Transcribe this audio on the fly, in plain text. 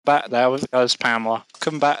Back there goes Pamela.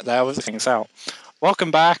 Come back there with things out.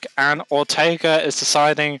 Welcome back, and Ortega is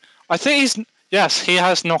deciding. I think he's. Yes, he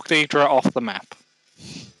has knocked Yggdra off the map.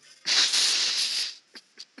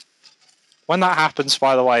 When that happens,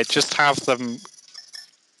 by the way, just have them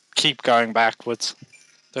keep going backwards.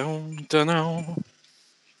 Don't know.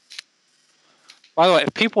 By the way,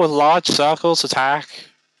 if people with large circles attack,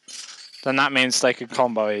 then that means they can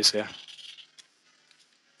combo easier.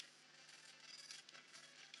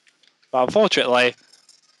 But unfortunately,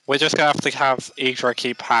 we're just going to have Yggdra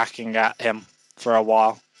keep hacking at him for a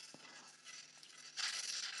while.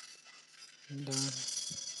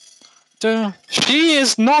 She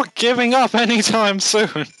is not giving up anytime soon.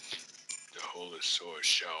 The holy sword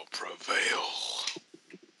shall prevail.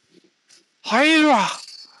 Hydra!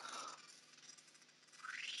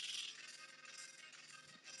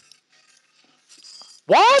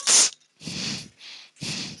 What?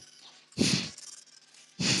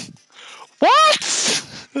 What?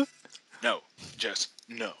 No, just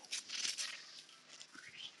no.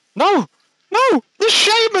 No! No! The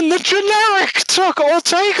shaman, the generic, took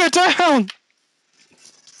Ortega down!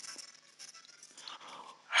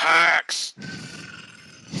 Hacks!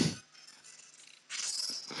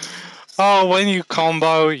 Oh, when you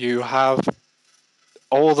combo, you have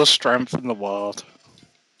all the strength in the world.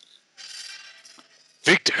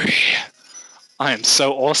 Victory! I am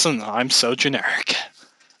so awesome, I'm so generic.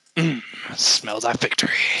 Smell that victory.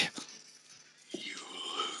 You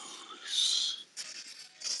lose.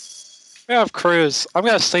 We have Cruz. I'm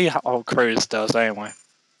gonna see how Cruz does anyway.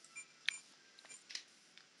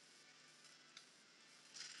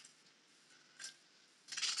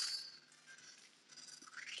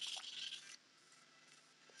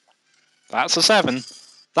 That's a 7.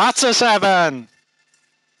 That's a 7!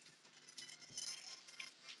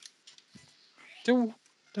 No,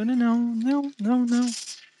 no.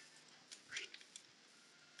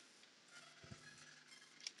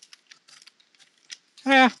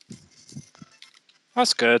 Yeah.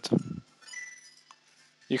 That's good.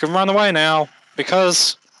 You can run away now,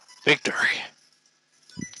 because victory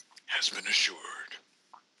Has been assured.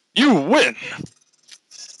 You win!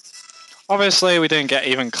 Obviously, we didn't get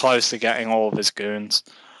even close to getting all of his goons.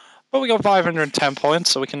 But we got 510 points,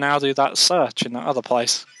 so we can now do that search in that other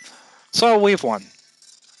place. So we've won.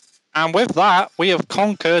 And with that, we have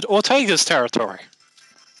conquered Ortega's territory.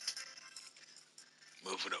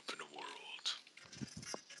 Moving up in the world.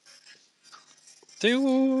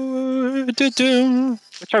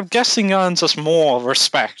 Which I'm guessing earns us more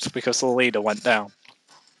respect because the leader went down.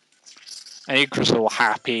 And Yggdra's all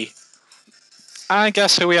happy. And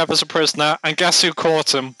guess who we have as a prisoner? And guess who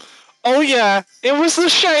caught him? Oh yeah, it was the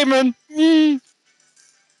shaman!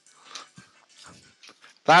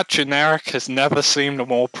 That generic has never seemed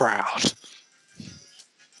more proud.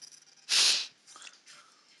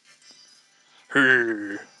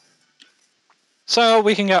 So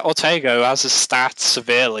we can get Ortega, who has his stats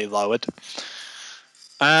severely lowered.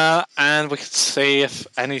 And we can see if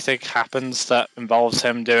anything happens that involves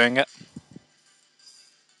him doing it.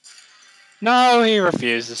 No, he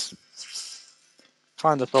refuses.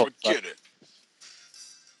 Kind of thought so. Forget it.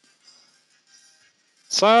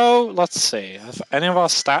 So, let's see. Have any of our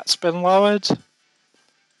stats been lowered?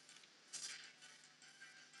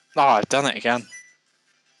 Oh, I've done it again.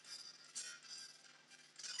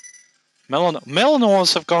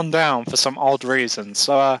 Millinors have gone down for some odd reason,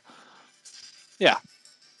 so, yeah.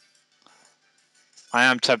 I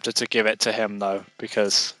am tempted to give it to him, though,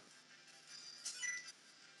 because...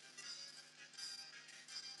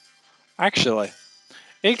 Actually,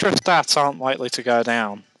 Yggdra's stats aren't likely to go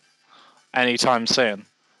down anytime soon.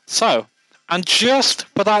 So, and just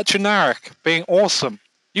for that generic being awesome,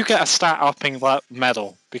 you get a stat upping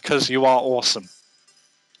medal because you are awesome.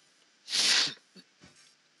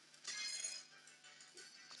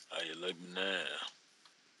 How you like me now?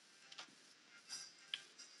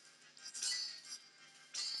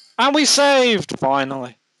 And we saved,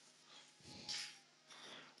 finally.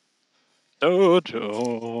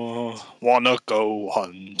 Wanna go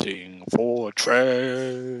hunting for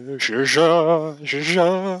treasure.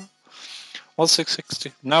 What's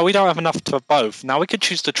 660? No, we don't have enough for both. Now we could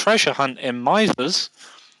choose to treasure hunt in Misers.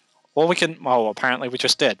 Or we can... Oh, apparently we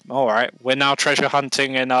just did. Alright, we're now treasure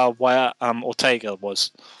hunting in where Ortega was.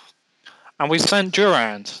 And we sent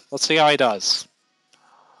Durand. Let's see how he does.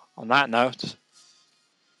 On that note,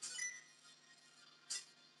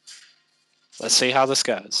 let's see how this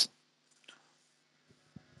goes.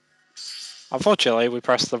 Unfortunately, we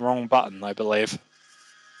pressed the wrong button, I believe.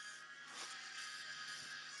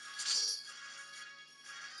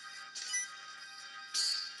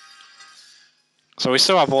 So we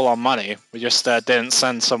still have all our money. We just didn't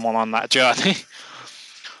send someone on that journey.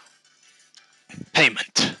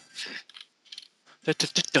 Payment.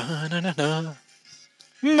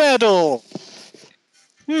 Medal!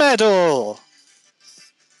 Medal!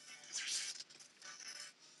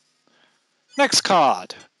 Next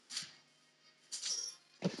card.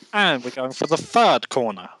 And we're going for the third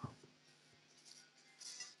corner.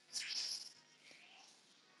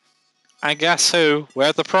 And guess who? We're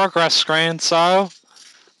at the progress screen, so...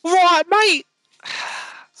 Right, mate!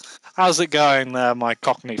 How's it going there, my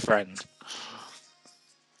Cockney friend?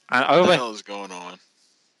 And What the over... hell is going on?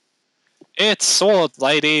 It's Sword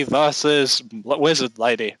Lady versus Wizard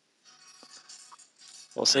Lady.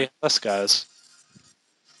 We'll see how this goes.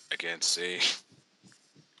 I can't see.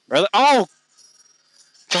 Really? Oh!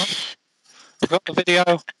 I've got the video.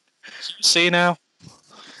 See now?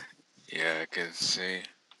 Yeah, I can see.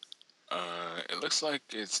 It looks like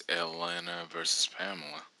it's Atlanta versus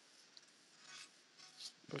Pamela.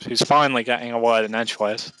 She's finally getting a word in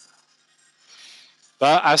edgeways.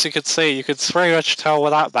 But as you could see, you could pretty much tell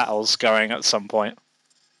where that battle's going at some point.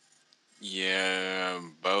 Yeah,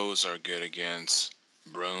 bows are good against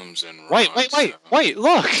brooms and Wait, rods. So. wait,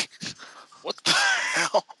 look! What the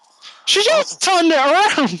hell? She just turned it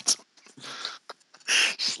around!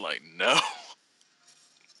 It's like, no.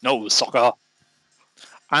 No, soccer.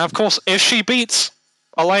 And of course, if she beats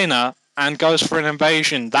Elena and goes for an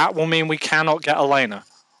invasion, that will mean we cannot get Elena.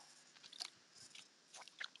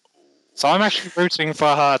 So I'm actually rooting for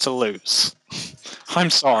her to lose. I'm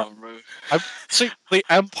sorry. I'm rooting for the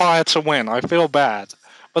Empire to win. I feel bad.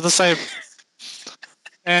 But the same...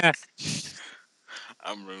 I'm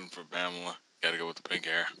rooting for Pamela. Gotta go with the pink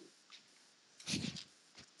hair.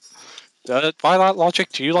 By that logic,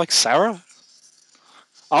 do you like Sarah?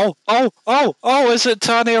 Oh, is it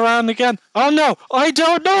turning around again? Oh no, I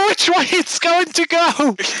don't know which way it's going to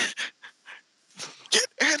go! Get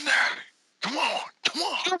in there! Come on!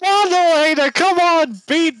 Come on, Elena, come on!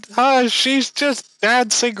 Beat her, she's just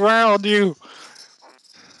dancing around you!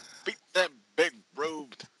 Beat that big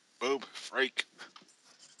boob freak.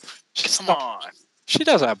 Come Stop. on! She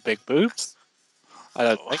does have big boobs. I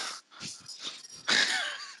don't think.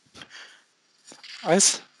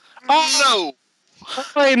 No!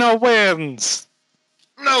 Elena wins!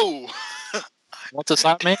 No! What does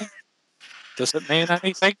that mean? Does it mean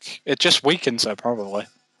anything? It just weakens her, probably.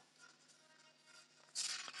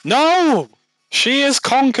 No! She is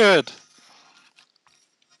conquered!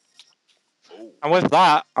 Oh. And with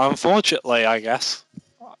that, unfortunately, I guess,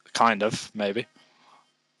 kind of, maybe,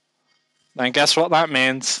 then guess what that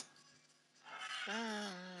means?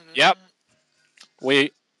 Yep.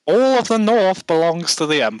 All of the North belongs to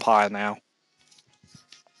the Empire now.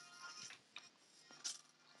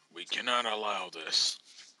 We cannot allow this.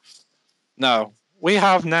 No. We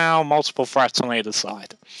have now multiple threats on either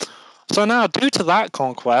side. So now, due to that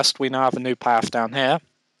conquest, we now have a new path down here.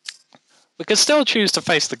 We can still choose to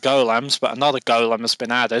face the golems, but another golem has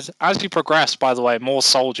been added. As you progress, by the way, more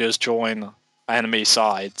soldiers join enemy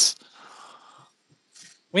sides.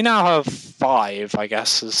 We now have 5, I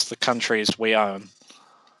guess, as the countries we own.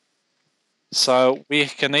 So we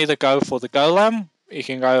can either go for the golem, we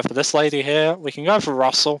can go for this lady here, we can go for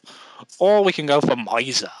Russell, or we can go for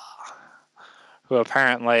Miser, who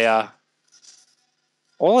apparently,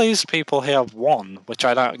 all these people here have won, which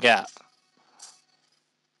I don't get.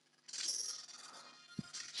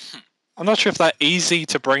 I'm not sure if they're easy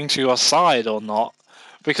to bring to your side or not,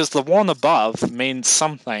 because the one above means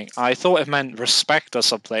something. I thought it meant respect or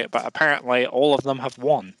something, but apparently all of them have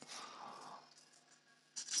won.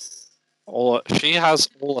 She has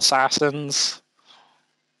all assassins.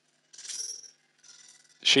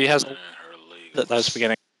 She has at those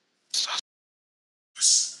beginning.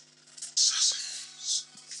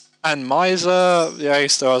 And Miser, yeah, he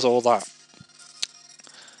still has all that.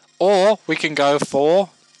 Or we can go for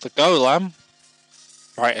the golem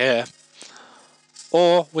right here.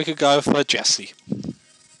 Or we could go for Jesse.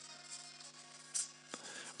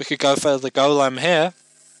 We could go for the golem here.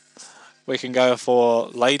 We can go for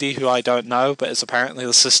lady who I don't know, but is apparently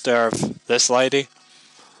the sister of this lady.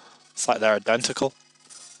 It's like they're identical.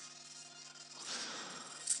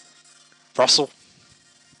 Russell.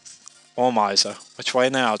 Or Miser. Which way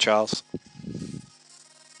now, Charles? I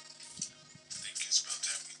think it's about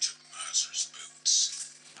time we took Miser's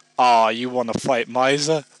boots. Ah, you want to fight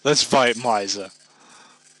Miser? Let's fight Miser.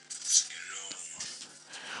 Let's get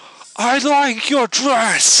it on. I like your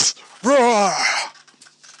dress! Roar!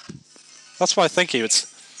 That's what I think he would...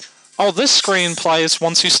 Oh, this screen plays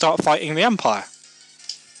once you start fighting the Empire.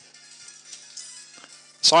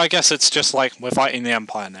 So I guess it's just like, we're fighting the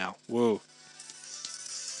Empire now. Woo.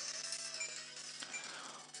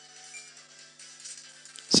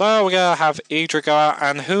 So we're gonna have Yggdra go out,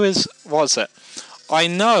 and what is it? I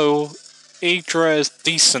know Yggdra is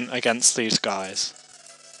decent against these guys.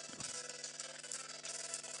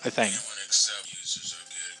 I think. Anyone except users are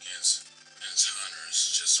good against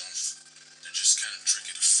hunters. They're just kind of tricky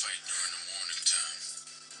to fight during the morning time.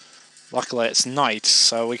 Luckily it's night,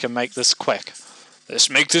 so we can make this quick. Let's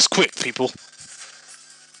make this quick, people.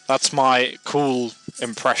 That's my cool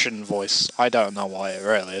impression voice. I don't know why it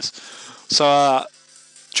really is. So,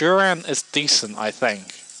 Durant is decent, I think.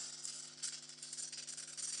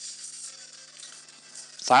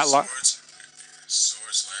 Is that like...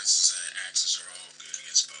 Swords, lances, and axes are all good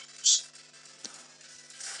against bows.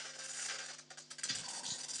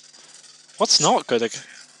 What's not good against...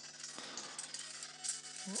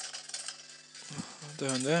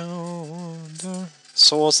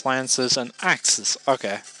 Swords, lances, and axes.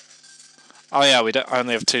 Okay. Oh yeah, we don't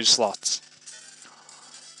only have 2 slots.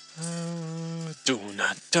 Do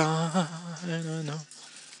not die. No.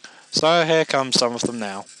 So here come some of them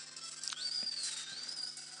now.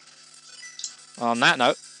 On that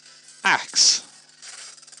note, axe.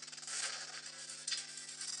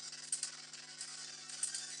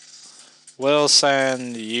 We'll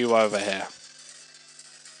send you over here.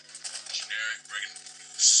 Generic brigand,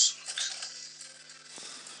 you suck.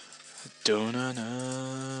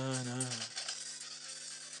 Do-na-na-na.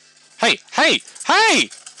 Hey! Hey! Hey!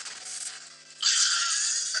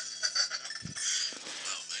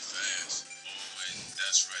 Well, they fast. Oh, wait,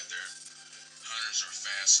 that's right there. Hunters are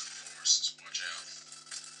fast in forests. Watch out.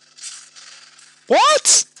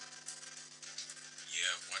 What?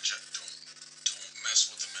 Yeah, watch out. Don't mess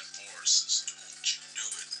with them in forests. Don't you do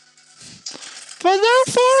it. But there are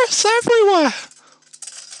forests everywhere!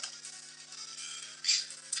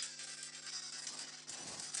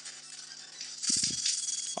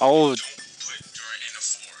 Oh, Don't put Durant in a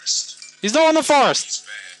forest. he's not in the forest! He's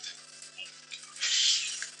bad. Oh,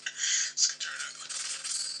 gosh. This could turn ugly.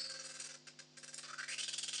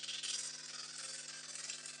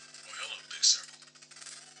 Oh, hello, big circle.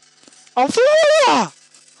 Oh, Florida!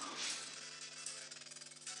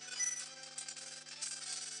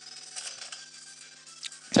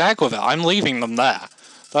 To heck with it, I'm leaving them there.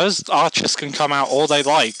 Those archers can come out all they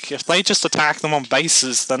like. If they just attack them on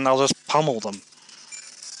bases, then they'll just pummel them.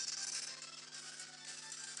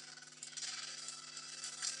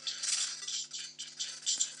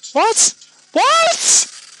 What? What?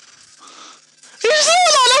 He's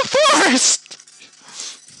not in the forest!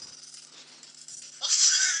 What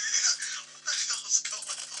the hell's going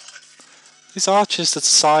on? These archers are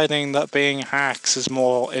deciding that being hacks is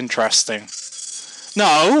more interesting.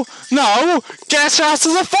 No! No! Get out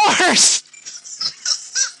of the forest!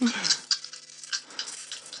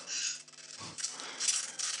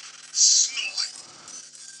 Snort.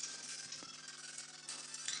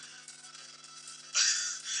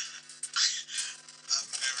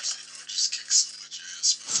 I've never seen archers kick so much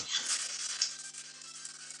ass before.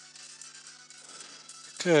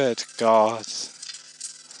 Good God.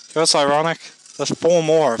 You know what's ironic? There's 4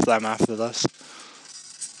 more of them after this.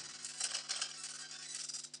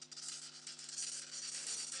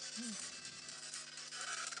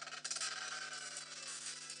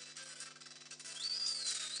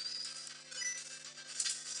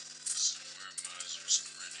 Somewhere Miser's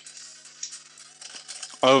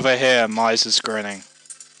grinning. Over here, Miser's grinning.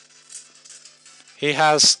 He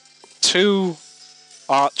has 2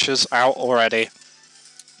 archers out already,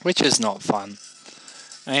 which is not fun.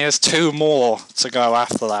 And he has 2 more to go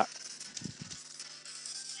after that. Will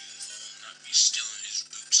not be stealing his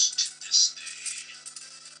boots to this day.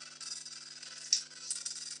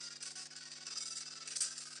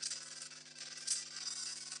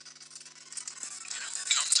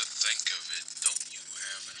 Come to think of it, don't you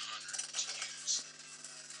have a hunter to use?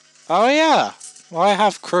 Oh yeah, well I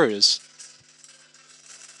have Cruz.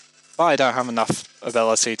 But I don't have enough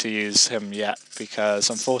ability to use him yet, because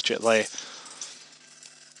unfortunately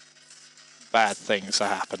bad things are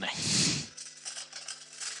happening.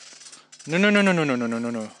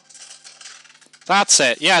 No. That's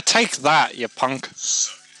it. Yeah, take that, you punk.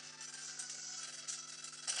 Suck it.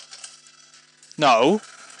 No.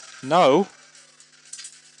 No.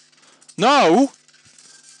 No!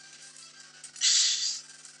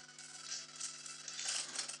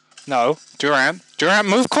 No. Durant. Durant,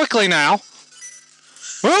 move quickly now!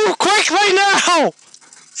 Move quickly now! Damn,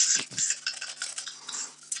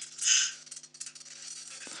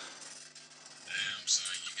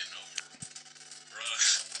 son, you getting over. Bruh.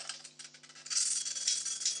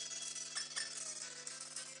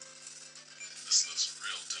 This looks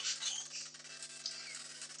real difficult.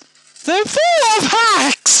 They're full of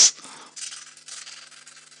hacks!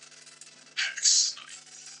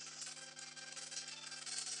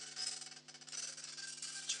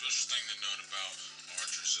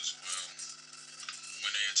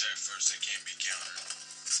 first, they can't be countered.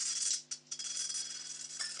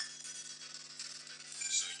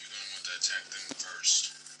 So you're gonna want to attack them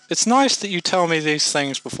first. It's nice that you tell me these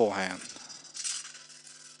things beforehand.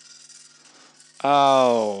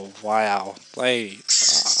 Oh, wow. Wait.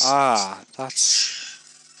 That's...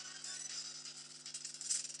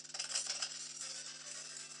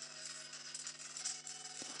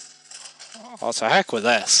 Oh, to heck with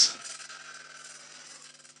this.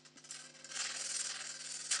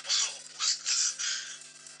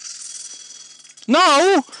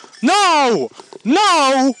 No! No!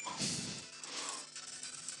 No!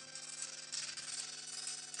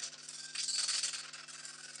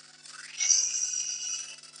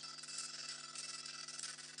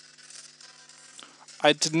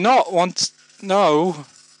 I did not want... No.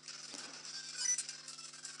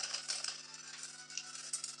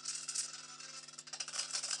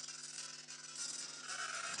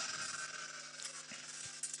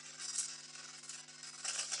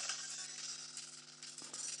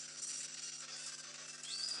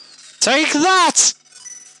 Take that!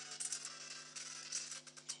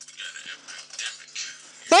 We got an epidemic.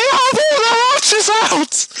 They have all their archers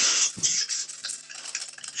out!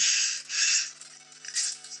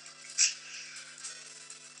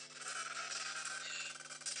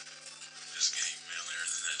 Just getting mealier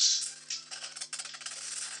than this.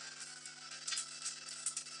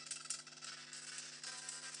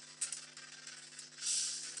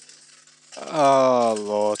 Oh,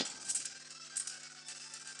 Lord.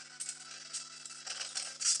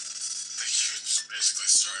 They just basically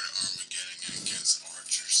started Armageddon against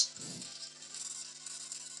archers.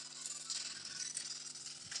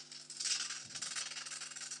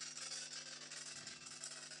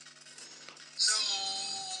 No,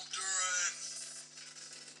 Duran.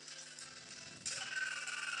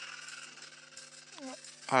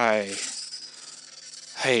 I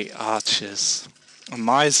hate archers.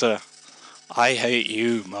 Miser, I hate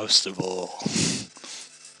you most of all.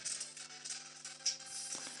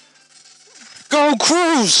 Go,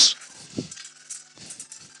 Cruz!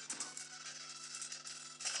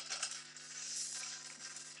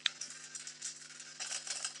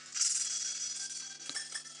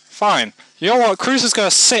 Fine. You know what? Cruz is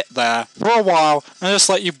gonna sit there for a while and just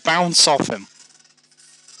let you bounce off him.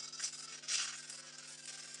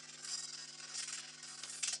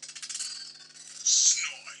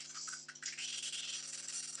 Snoy.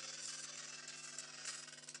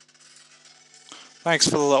 Thanks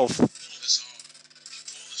for the little... Pull this off. If you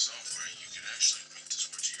pull this off right, you can actually make this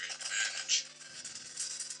work to your advantage.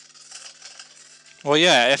 Well,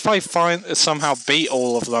 yeah, if I somehow beat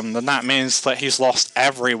all of them, then that means that he's lost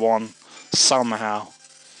everyone somehow.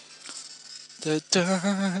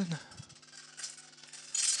 Dun-dun.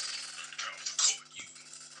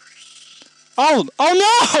 Oh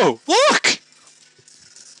no! Look!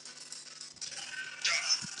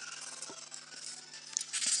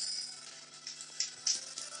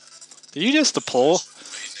 Did you just applaud?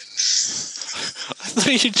 I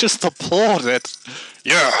thought you just applauded.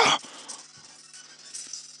 Yeah!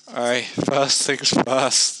 Alright, first things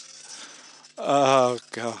first. Oh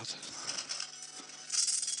god.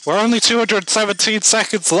 We're only 217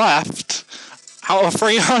 seconds left out of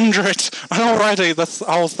 300, and already the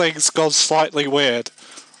whole thing's gone slightly weird.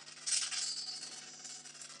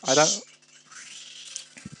 I don't...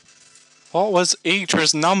 What was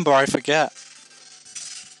Yggdra's number? I forget.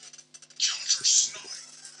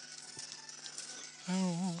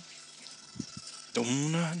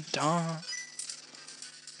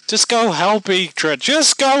 Just go help Yggdra.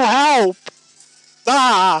 Just go help!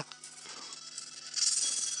 Ah!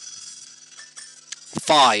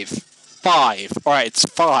 5. 5. Alright, it's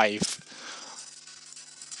 5.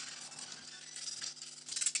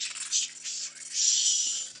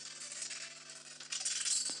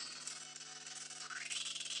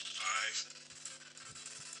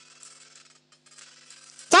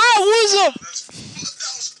 That was a...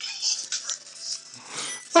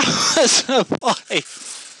 That was a 5.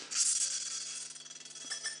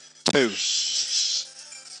 2.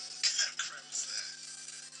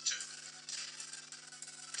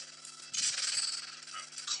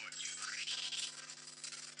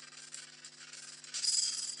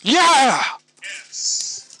 Yeah!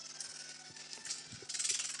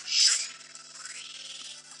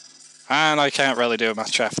 And I can't really do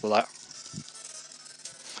much after that.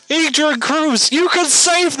 Yggdra and Cruz, you can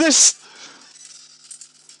save this!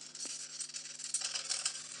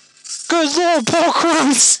 Good lord, poor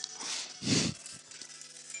Cruz!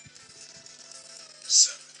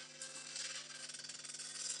 7.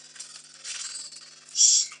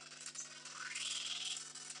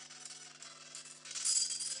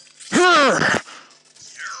 Yeah!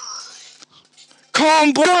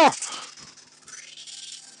 Combo! That's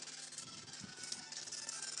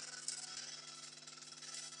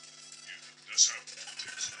how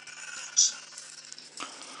politics.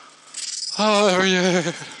 Oh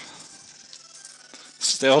yeah.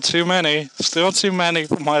 Still too many. Still too many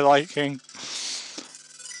for my liking.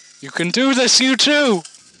 You can do this, you too!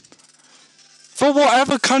 For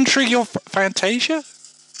whatever country you're Fantasia?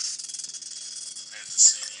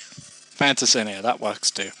 Fantasynia, that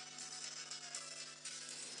works too.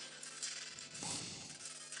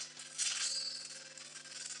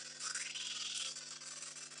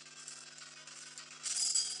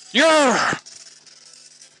 Yeah!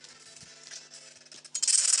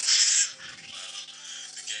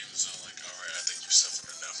 The game is all like, alright, I think you're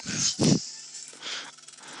suffering enough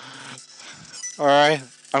now. Alright,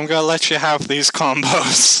 I'm gonna let you have these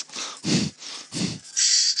combos.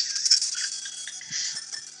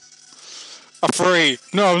 A free!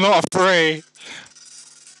 No, not a free!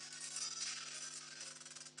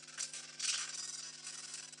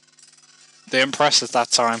 The Empress at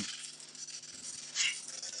that time.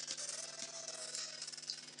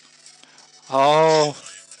 Oh.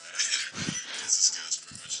 This guy's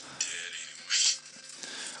pretty much dead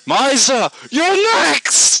anyway. Miser! You're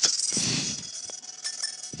next!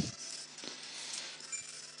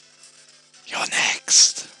 You're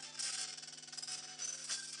next.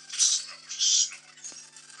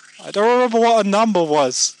 I don't remember what a number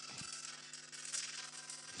was.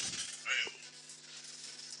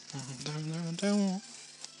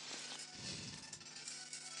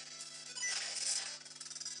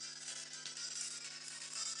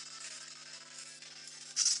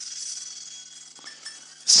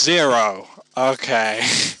 Zero. Okay.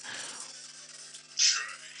 Try.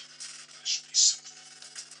 That should be simple.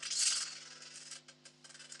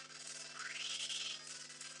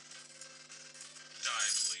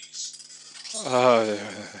 Die, please.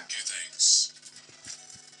 Okay, thanks.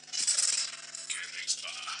 Okay, thanks,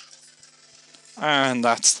 bye. And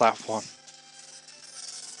that's that one.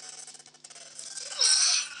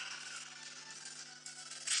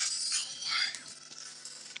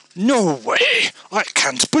 No way! I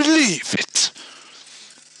can't believe it!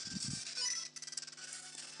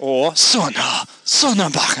 Or Sona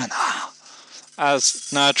Bagana.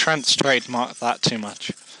 As no, Trent's trademarked that too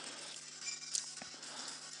much.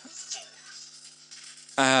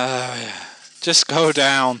 Just go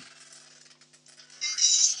down.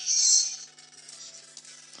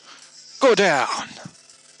 Go down.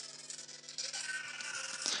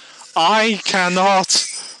 I cannot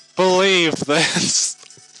believe this.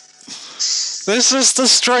 This is the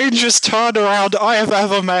strangest turnaround I have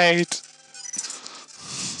ever made.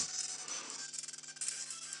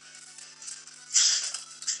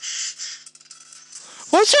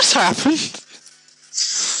 What just happened? We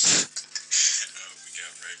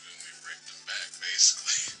got raped and we raped him back,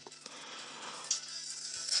 basically.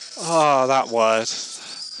 Oh, that word.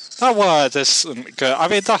 That word isn't good. I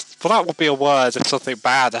mean, that would be a word if something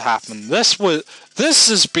bad had happened. This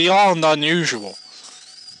is beyond unusual.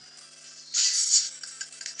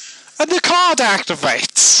 And the card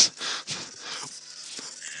activates!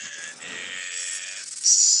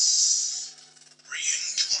 It's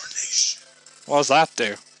reincarnation. What does that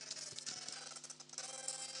do?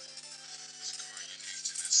 Score unique to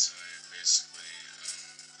this side, basically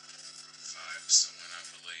revive someone, I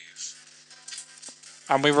believe.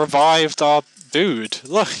 And we revived our dude.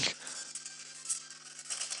 Look.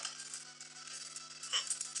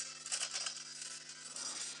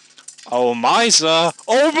 Oh, miser!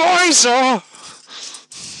 Oh, miser!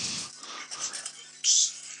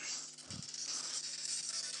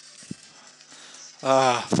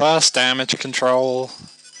 First damage control.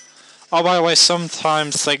 Oh, by the way,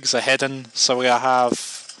 sometimes things are hidden, so we have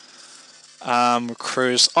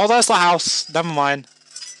cruise. Oh, there's the house. Never mind.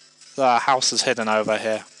 The house is hidden over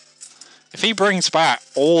here. If he brings back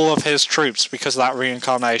all of his troops because of that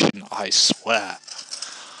reincarnation, I swear.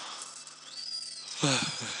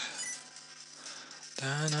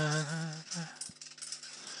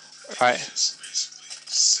 Right.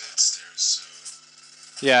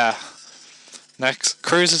 Yeah. Next,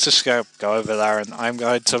 Cruz is just go over there, and I'm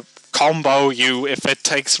going to combo you if it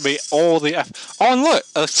takes me all the effort. Oh, and look,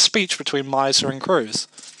 a speech between Miser and Cruz.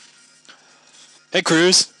 Hey,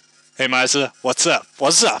 Cruz. Hey, Miser. What's up?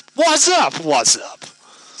 What's up? What's up? What's up?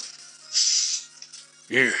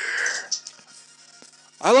 Yeah.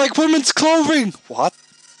 I like women's clothing. What?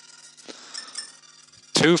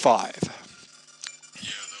 2-5.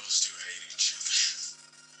 Yeah, those two hate each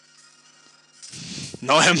other.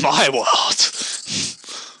 Not in my world.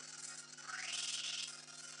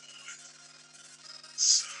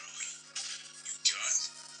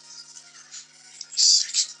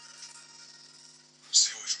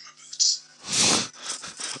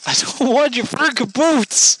 don't want your freaking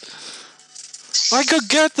boots! I could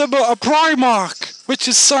get them at a Primark, which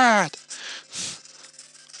is sad.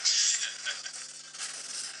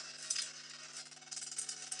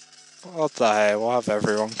 What the hell? We'll have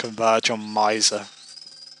everyone converge on Miser.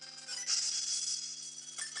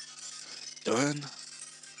 Done.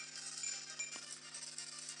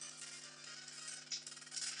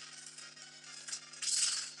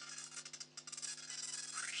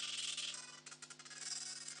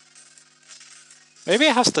 Maybe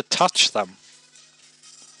it has to touch them.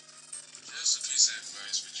 That's a piece of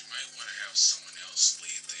advice, but you might want to have someone else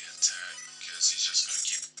lead the attack, because he's just going to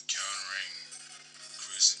keep countering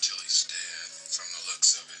Cruz until he's dead, from the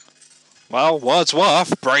looks of it. Well,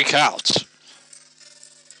 Wordsworth, break out.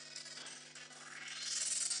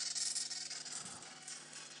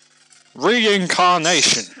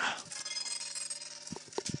 Reincarnation.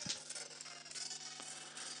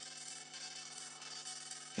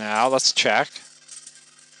 Now let's check.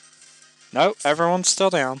 Nope, everyone's still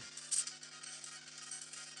down.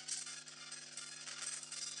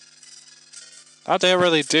 That didn't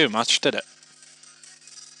really do much, did it?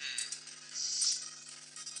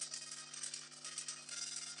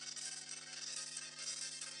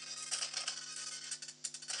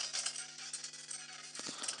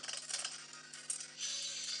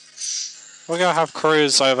 We're gonna have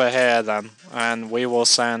Cruz over here then, and we will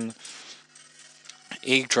send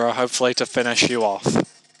Yggdra hopefully to finish you off.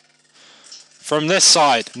 From this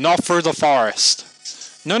side, not through the forest.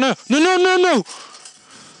 No, no, no, no, no, no!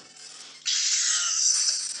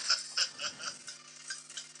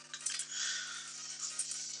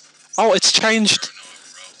 Oh, it's changed.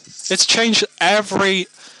 It's changed every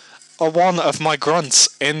one of my grunts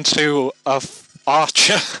into a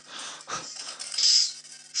archer.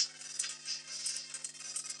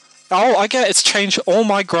 Oh, I get it. It's changed all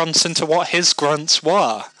my grunts into what his grunts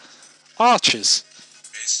were. Archers.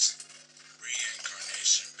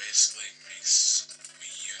 Reincarnation basically makes a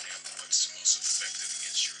unit what's the most effective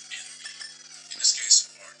against your enemy. In this case,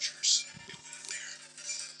 archers. It wouldn't there.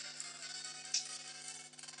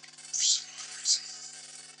 For some odd reason.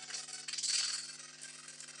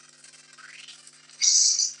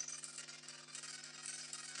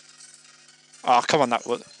 Oh, come on, that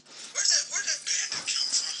would. Where'd that bandit come from?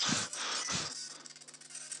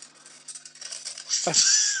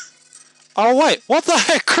 Oh wait, what the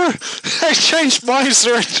heck? I changed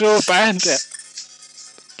Miser into a bandit.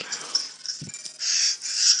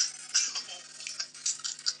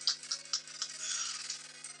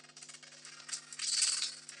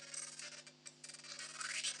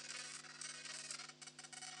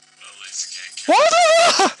 Well, at least I can't What?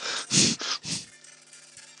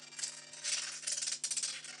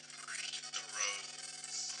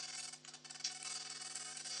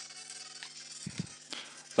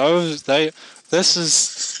 the road. This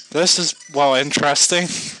is well interesting.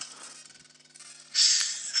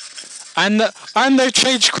 And they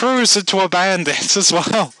changed Cruz into a bandit as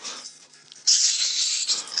well.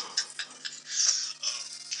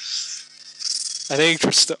 And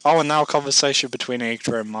Yggdra and now a conversation between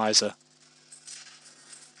Yggdra and Miser.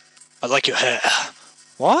 I like your hair.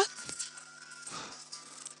 What?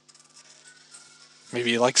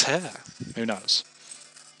 Maybe he likes hair. Who knows?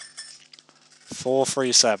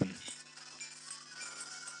 437.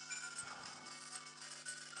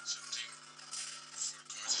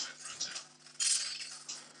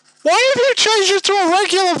 Why have you changed it to a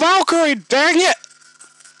regular Valkyrie? Dang it!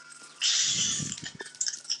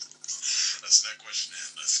 Let's not question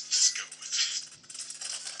it. Let's just go with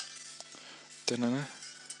it.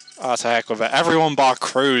 Oh, to heck with it. Everyone bar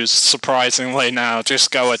Cruz, surprisingly now.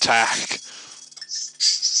 Just go attack.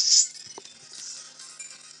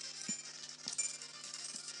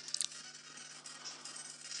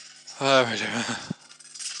 Oh, dear.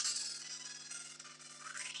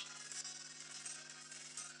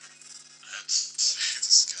 This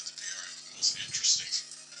has got to be our most interesting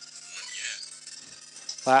one yet.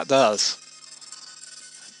 That does.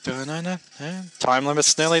 Time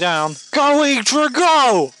limit's nearly down. Go, Yggdra,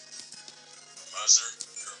 go! Mother,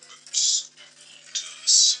 your boots belong to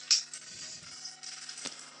us.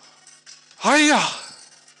 Hiya!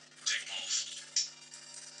 Take them off.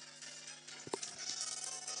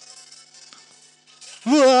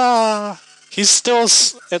 Wah! He's still.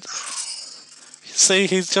 See,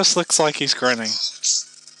 he just looks like he's grinning.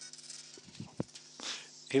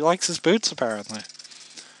 He likes his boots, apparently.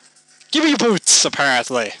 Give me your boots,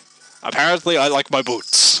 apparently. Apparently, I like my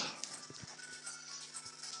boots.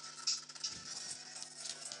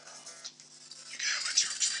 You can have my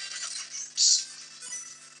territory, pick up my boots.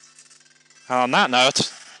 On that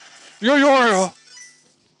note, yo.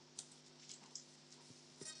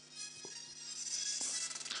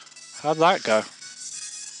 How'd that go?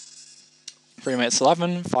 3 minutes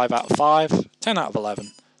 11, 5 out of 5, 10 out of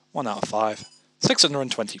 11, 1 out of 5,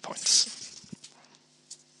 620 points.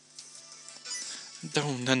 Da,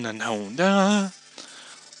 da, da, da,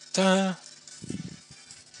 da.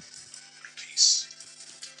 Peace.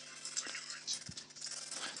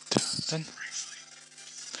 Dun.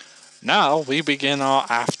 Now we begin our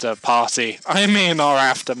after party. I mean our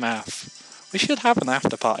aftermath. We should have an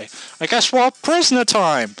after party. I guess what? Prisoner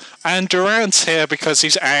time! And Durant's here because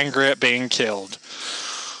he's angry at being killed.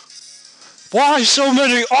 Why so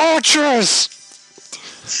many archers?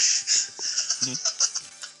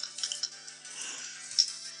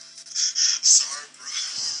 Sorry,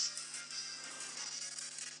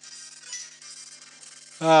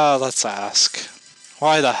 bro. Let's ask.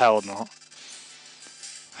 Why the hell not?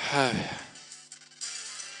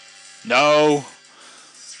 No.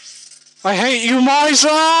 I hate you, miser!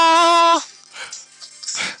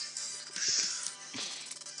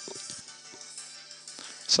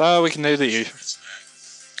 So we can do the usual. It's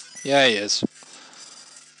back. Yeah, he is.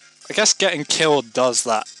 I guess getting killed does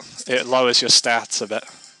that. It lowers your stats a bit.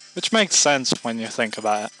 Which makes sense when you think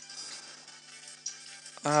about it.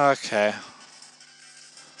 Okay.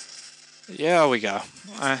 Yeah, we go.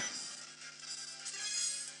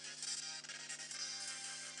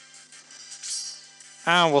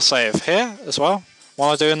 And we'll save here as well.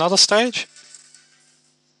 Want to do another stage?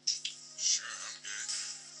 Sure,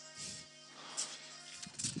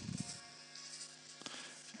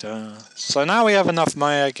 I'm good. Duh. So now we have enough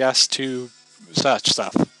money, I guess, to search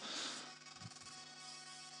stuff.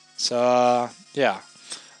 So, yeah.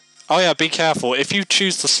 Oh yeah, be careful. If you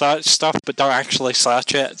choose to search stuff but don't actually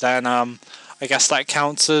search it, then I guess that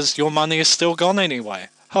counts as your money is still gone anyway.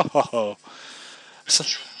 Ho ho ho. So,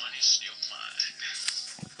 Your money's still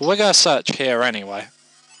mine. but we're going to search here anyway.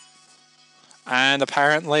 And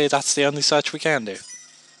apparently that's the only search we can do.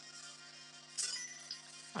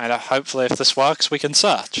 And hopefully if this works we can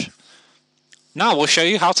search. Now we'll show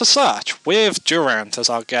you how to search with Durant as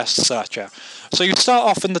our guest searcher. So you start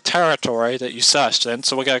off in the territory that you searched in.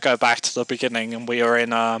 So we're going to go back to the beginning and we are in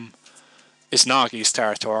Isnagi's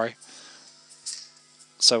territory.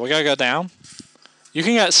 So we're going to go down. You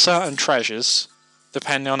can get certain treasures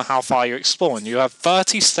depending on how far you explore. And you have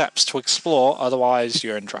 30 steps to explore, otherwise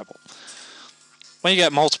you're in trouble. When you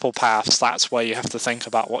get multiple paths, that's where you have to think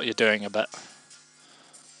about what you're doing a bit.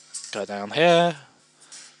 Go down here.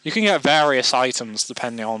 You can get various items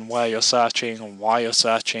depending on where you're searching and why you're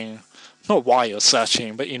searching. Not why you're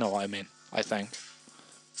searching, but you know what I mean, I think.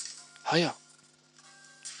 Hiya.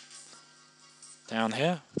 Down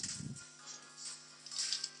here.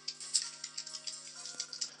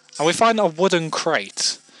 And we find a wooden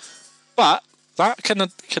crate. But that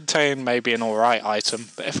can contain maybe an alright item.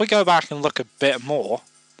 But if we go back and look a bit more,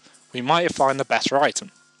 we might find a better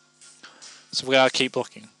item. So we gotta keep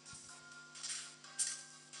looking.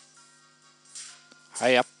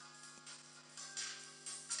 Hiya.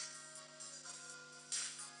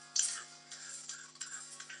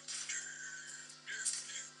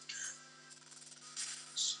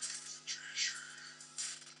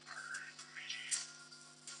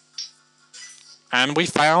 And we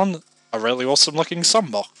found a really awesome looking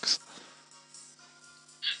sunbox.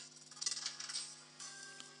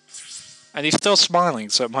 And he's still smiling,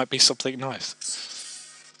 so it might be something nice.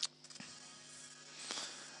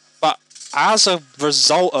 But as a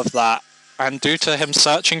result of that, and due to him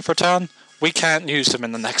searching for turn, we can't use him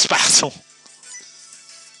in the next battle.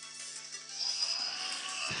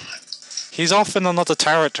 He's off in another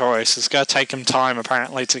territory, so it's going to take him time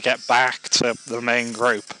apparently to get back to the main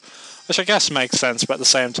group. Which I guess makes sense, but at the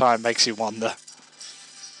same time makes you wonder.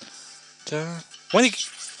 When he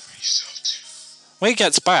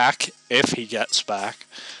gets back, if he gets back,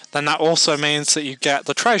 then that also means that you get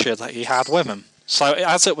the treasure that he had with him. So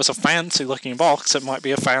as it was a fancy looking box, it might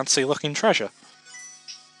be a fancy looking treasure.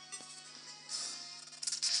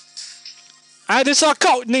 And it's our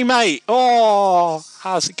Cockney mate! Oh,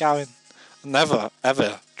 how's it going? Never,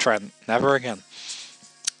 ever, Trent. Never again.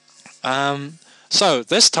 So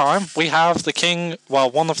this time we have the king,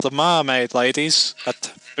 well, one of the mermaid ladies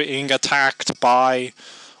being attacked by,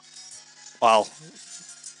 well,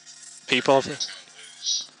 people.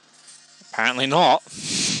 Apparently not.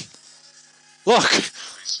 Look!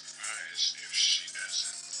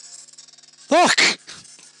 Look!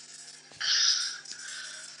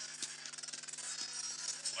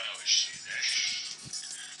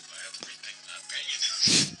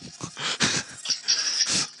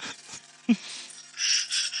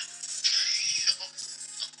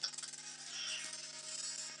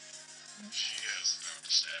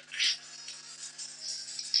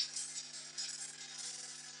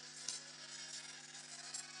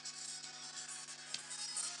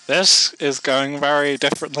 This is going very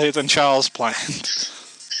differently than Charles planned.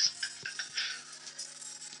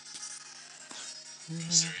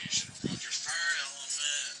 Sir, you should have rolled your fire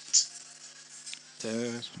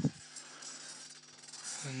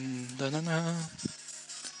element.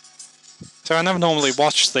 So I never normally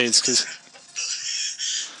watch these because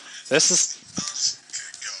this is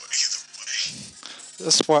Could go either way.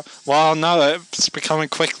 this what. Well, no, it's becoming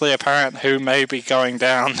quickly apparent who may be going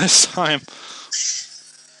down this time.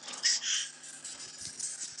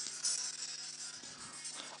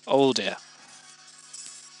 Oh dear!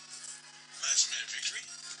 Last minute victory,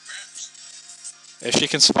 perhaps. If she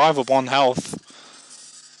can survive with 1 health.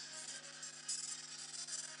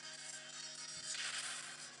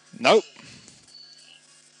 Nope.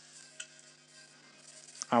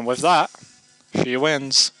 And with that, she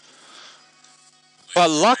wins. But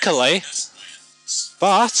luckily,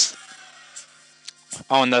 oh,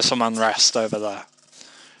 and there's some unrest over there.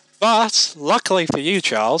 But luckily for you,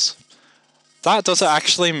 Charles, that doesn't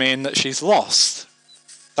actually mean that she's lost.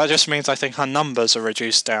 That just means I think her numbers are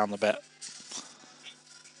reduced down a bit.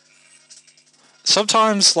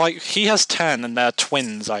 Sometimes, like, he has 10 and they're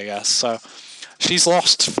twins, I guess, so she's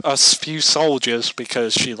lost a few soldiers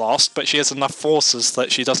because she lost, but she has enough forces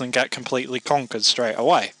that she doesn't get completely conquered straight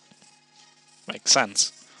away. Makes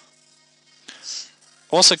sense.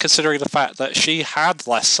 Also considering the fact that she had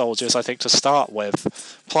less soldiers, I think, to start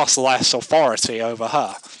with, plus less authority over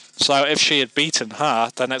her. So if she had beaten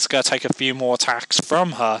her, then it's going to take a few more attacks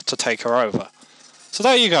from her to take her over. So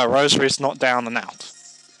there you go, Rosary's not down and out.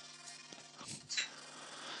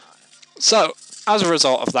 So, as a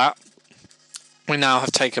result of that, we now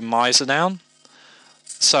have taken Miser down.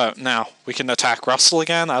 So, now, we can attack Russell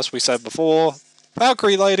again, as we said before.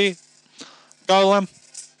 Valkyrie lady, Golem,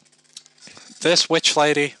 this Witch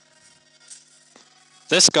lady,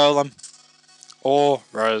 this Golem, or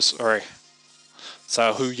Rosary.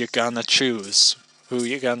 So, who you gonna choose? Who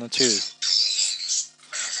you gonna choose?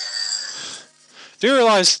 Do you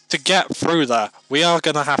realise, to get through there, we are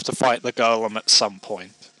gonna have to fight the Golem at some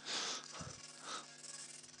point.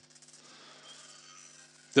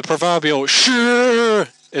 The proverbial sure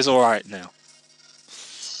is alright now.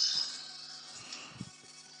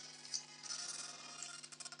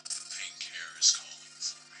 Pink hair is calling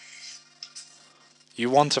for me. You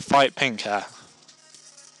want to fight Pink Hair? I'm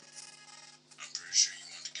pretty sure you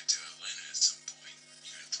want to get to Atlanta at some point.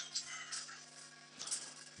 You have to go through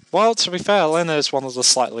her. Well, to be fair, Lena is one of the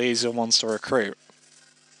slightly easier ones to recruit.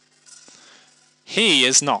 He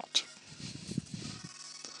is not.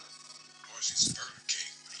 Of course, he's Burger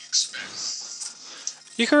King. What do you expect?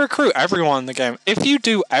 You can recruit everyone in the game. If you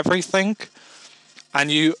do everything,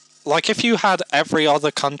 and you... Like, if you had every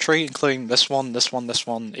other country, including this one, this one, this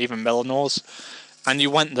one, even Millenor's, and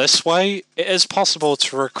you went this way, it is possible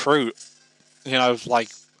to recruit. You know,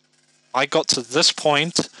 like, I got to this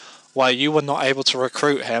point where you were not able to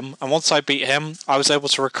recruit him, and once I beat him, I was able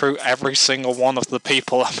to recruit every single one of the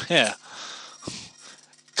people up here.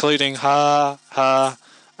 Including her,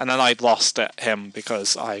 and then I'd lost at him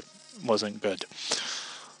because I wasn't good.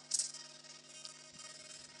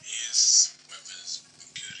 His weapons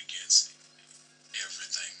good against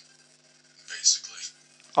everything, basically.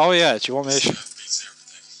 Oh yeah, do you want me to... Stuff beats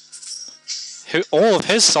everything. All of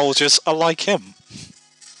his soldiers are like him.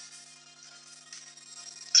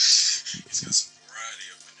 He's got some variety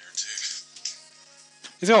up in there, too.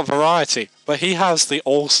 He's got variety, but he has the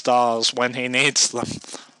all-stars when he needs them.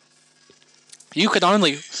 You can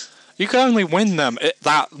only win them at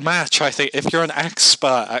that match, I think, if you're an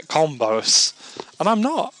expert at combos. And I'm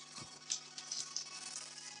not.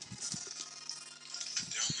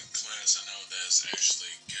 The only class I know that's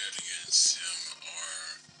actually good against him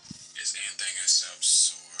is anything except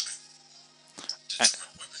sword. The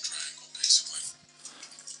weapon triangle, basically.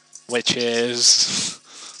 Which is...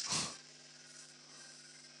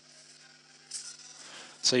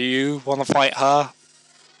 So you want to fight her?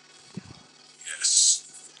 Yes.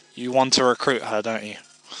 You want to recruit her, don't you?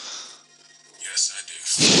 Yes, I do.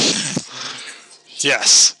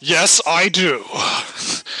 Yes. Yes, I do.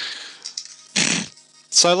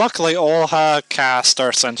 So luckily all her cast are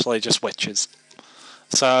essentially just witches.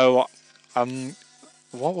 So,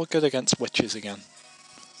 what were good against witches again?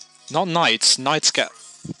 Not knights. Knights get...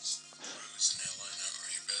 Rogues in Atlanta are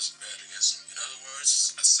your best bet against them. In other words,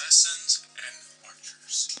 assassins and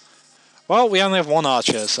archers. Well, we only have one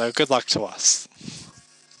archer, so good luck to us.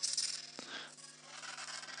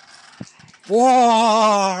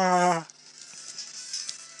 War!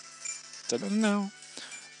 Didn't know.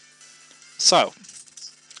 So,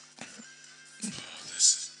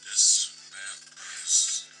 This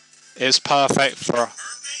map is perfect for...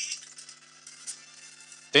 mermaid?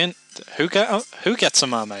 Didn't who gets a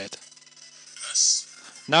mermaid? Us.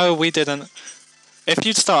 No, we didn't. If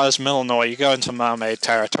you'd start as Milnor, you go into mermaid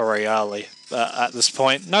territory early. But at this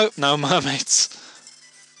point, nope, no mermaids.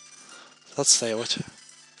 Let's see what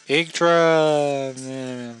Yggdra.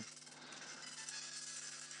 No,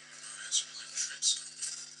 it's playing tricks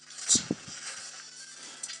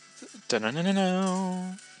on me.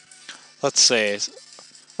 No. Let's see.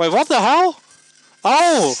 Wait, what the hell?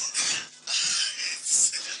 Oh!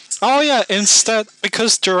 Oh yeah, instead,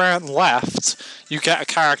 because Durant left, you get a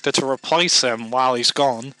character to replace him while he's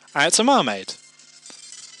gone, and it's a mermaid.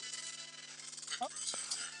 Quick bros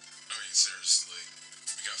out there. I mean, seriously.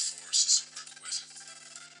 We got forests to work with.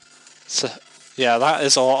 So, yeah, that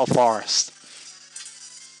is a lot of forest.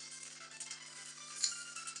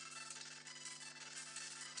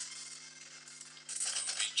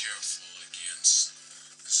 Be careful against her.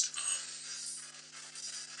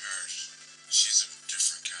 She's a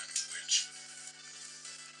different kind of witch.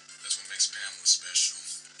 That's what makes Pamela special.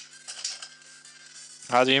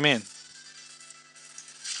 How do you mean?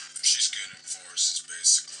 She's good in forests,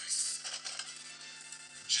 basically.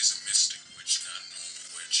 She's a mystic witch, not a normal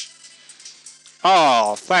witch.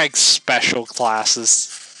 Oh, thanks, special classes.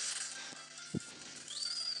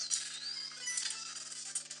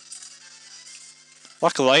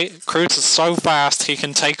 Luckily, Cruz is so fast he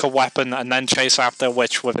can take a weapon and then chase after a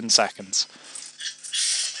witch within seconds.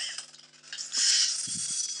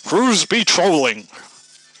 Cruz be trolling! You're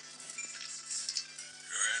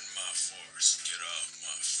in my forest. Get off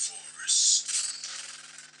my forest.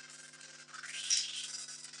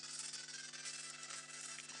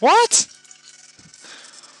 What?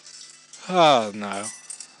 Oh no. Pam's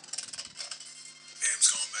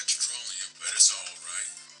going back to trolling you, but it's alright.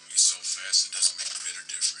 He's so fast it doesn't make a bit of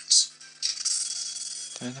difference.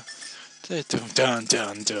 Dun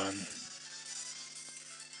dun dun.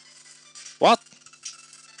 What?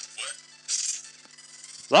 What?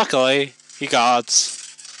 Luckily, he guards.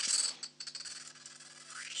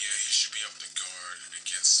 Yeah, you should be able to guard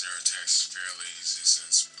against their attacks fairly easy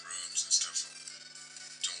since brooms and stuff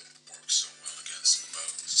don't work so well against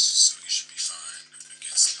bows, so you should be fine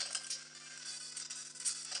against them.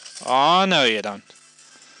 Oh, no you don't.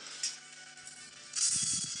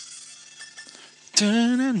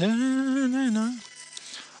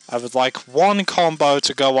 I would like one combo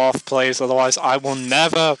to go off, please, otherwise I will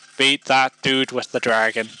never beat that dude with the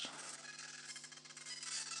dragon.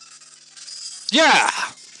 Yeah!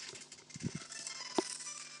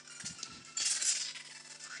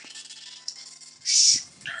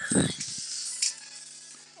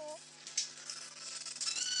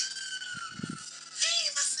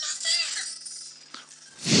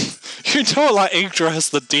 You know, like, Yggdra has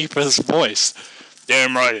the deepest voice.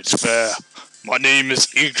 Damn right, it's fair. My name is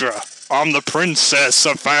Yggdra. I'm the princess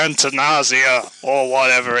of Fantanasia, or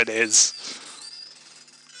whatever it is.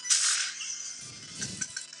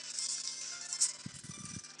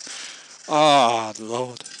 Ah,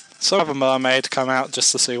 Lord. So I have a mermaid come out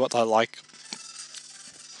just to see what they're like.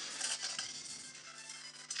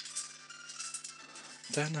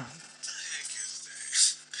 Don't know.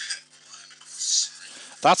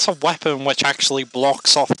 That's a weapon which actually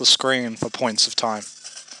blocks off the screen for points of time.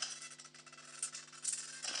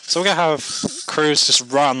 So we're gonna have Cruz just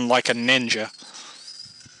run like a ninja.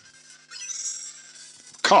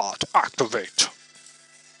 Card activate.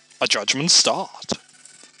 A judgment start.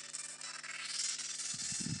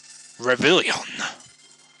 Rebellion. Oh,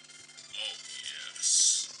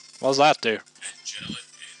 yes. What does that do? Angelic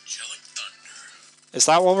thunder. Is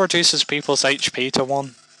that what reduces people's HP to 1?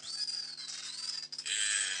 Yeah.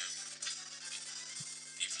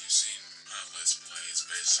 If you've seen my Let's Play, it's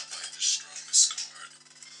basically the strongest card.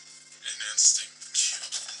 An instinct kill.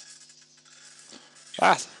 Ah.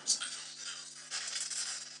 I don't know.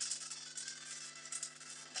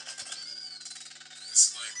 It's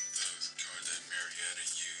like the card that Marietta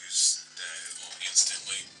used that will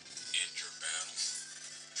instantly end your battle.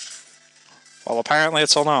 Well, apparently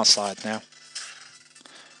it's on our side now.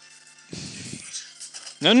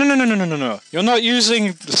 No, no, no, no, no, no, no, no. You're not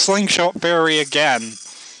using the slingshot theory again. Get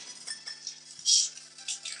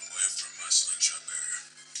away from my slingshot barrier.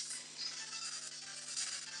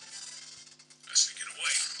 I said get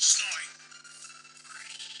away. Snoring.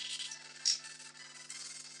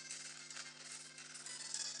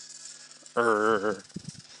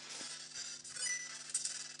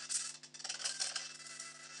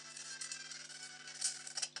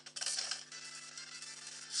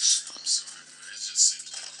 I'm sorry, but it just seems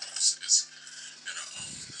like Cruz is gonna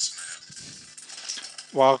own this map.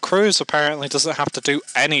 Well, Cruz apparently doesn't have to do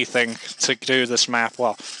anything to do this map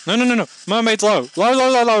well. No, no, no, no. Mermaid's low. Low,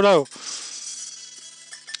 low, low, low, low.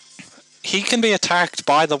 He can be attacked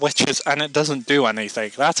by the witches and it doesn't do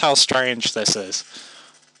anything. That's how strange this is.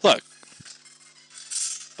 Look.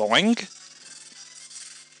 Boing. If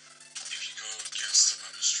you go against the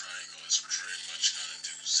weapons triangle, it's pretty much gonna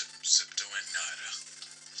do zip to and nada.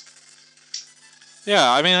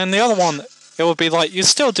 Yeah, I mean, in the other one, it would be like, you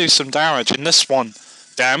still do some damage. In this one,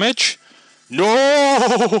 damage?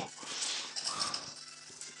 No!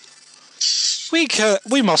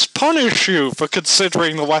 We must punish you for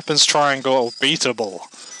considering the weapons triangle beatable.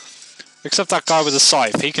 Except that guy with the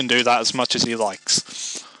scythe, he can do that as much as he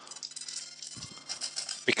likes.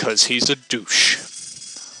 Because he's a douche. Weapons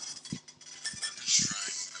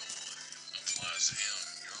triangle applies to him.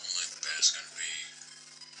 Your only best gonna be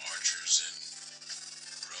archers and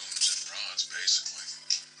brooms and rods, basically.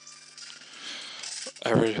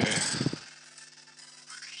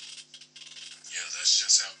 Yeah, that's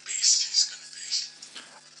just how beast he's gonna be.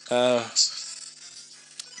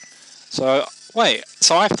 So, wait,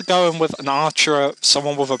 so I have to go in with an archer,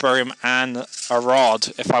 someone with a broom, and a rod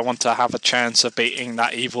if I want to have a chance of beating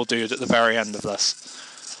that evil dude at the very end of this.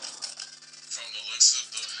 From the looks of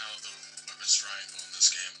how the weapons triangle in this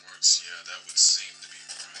game works, yeah, that would seem to be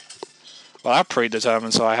right. Well, that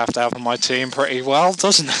predetermines so I have to have on my team pretty well,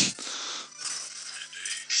 doesn't it? Indeed.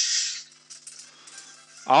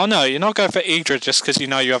 Oh no, you're not going for Yggdra just because you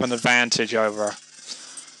know you have an advantage over her.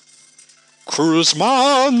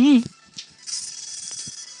 Cruiseman!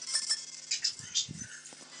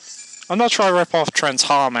 I'm not trying to rip off Trent's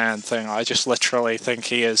Harman thing, I just literally think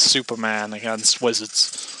he is Superman against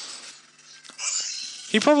wizards.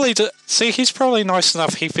 He probably see, he's probably nice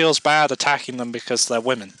enough he feels bad attacking them because they're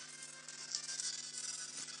women.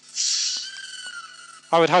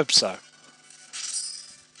 I would hope so.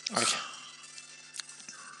 Okay.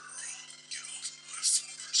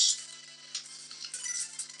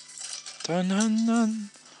 Dun, dun,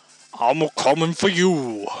 dun. I'm coming for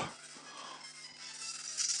you.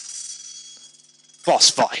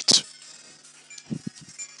 Boss fight.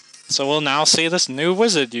 So we'll now see this new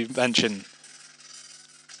wizard you mentioned.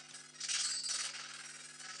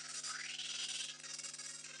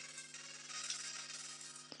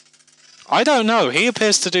 I don't know, he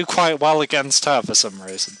appears to do quite well against her for some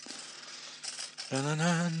reason. Dun, dun,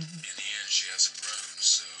 dun. In the end, she has a broom,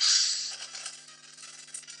 so...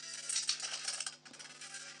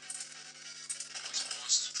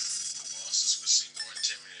 Bosses would seem more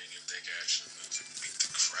intimidating if they could actually move and beat the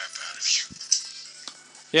crap out of you.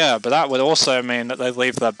 Yeah, but that would also mean that they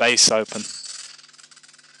leave their base open.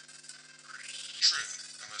 True,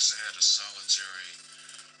 unless they had a solitary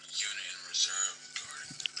unit in reserve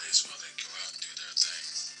guarding the base while they go out and do their thing.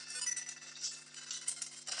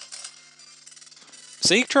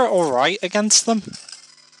 Is Yggdra alright against them?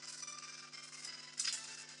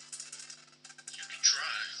 You can try.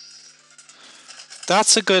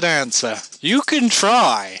 That's a good answer. You can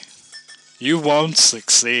try. You won't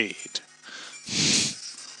succeed. This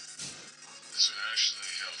would actually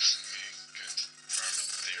help me confirm a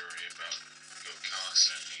theory about Go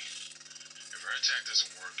Constantine. If her attack doesn't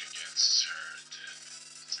work against her, then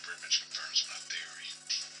it pretty much confirms my theory.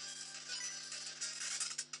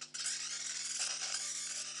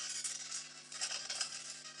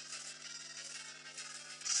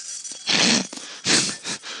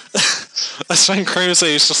 That's when Cruiser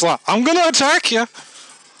is just like, I'm gonna attack you!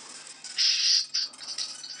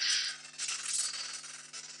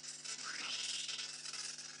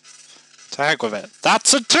 Tag with it.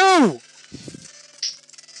 That's a 2!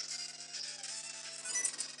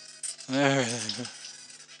 There. Because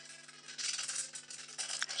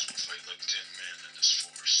we fight like 10 men in this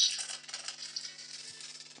force.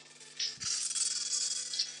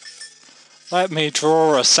 Let me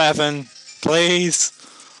draw a 7, please.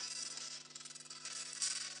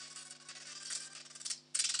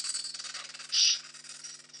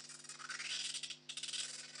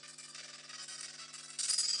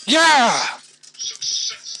 Yeah!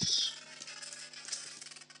 Success!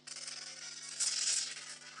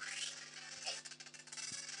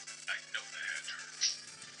 I know that had hurt.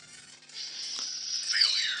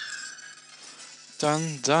 Failure.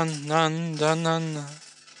 Dun dun dun dun dun.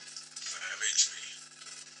 5 HP.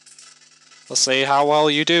 Let's see how well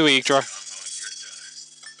you do, Yggdra. I'm on your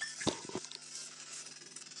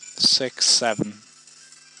die. 6, 7.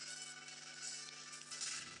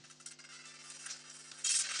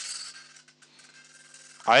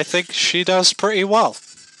 I think she does pretty well.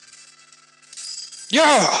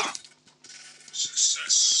 Yeah!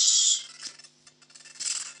 Success.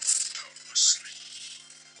 Powerlessly.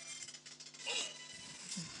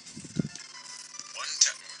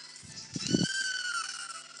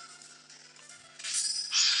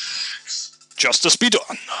 justice be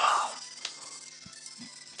done.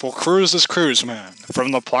 For Cruz is Cruzman,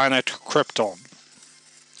 from the planet Krypton.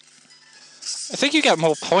 I think you get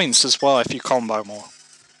more points as well if you combo more.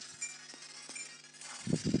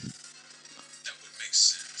 That would make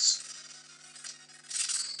sense.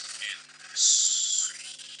 In this,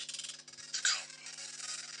 the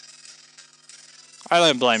combo. I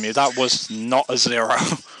don't blame you, that was not a 0.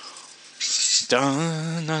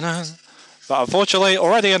 Dun, dun, dun. But unfortunately,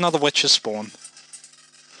 already another witch has spawned.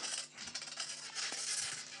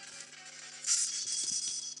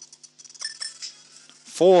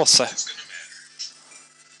 It's gonna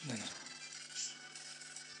matter.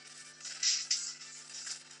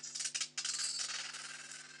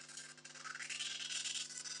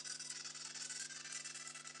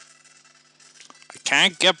 I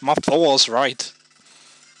can't get my 4s right. That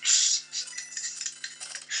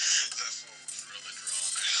fool was really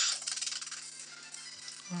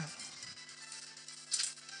drawn out.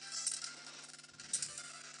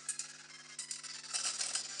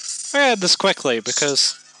 I add this quickly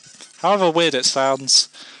because, however weird it sounds,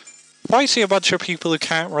 fighting a bunch of people who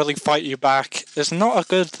can't really fight you back is not a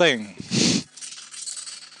good thing.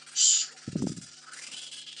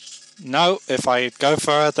 No, if I go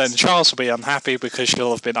for her, then Charles will be unhappy because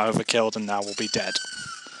she'll have been overkilled and now will be dead.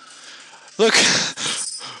 Look,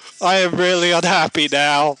 I am really unhappy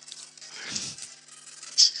now.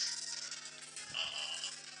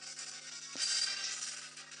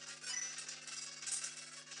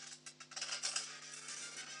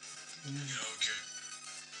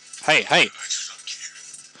 Hey, hey.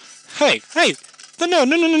 Hey, hey!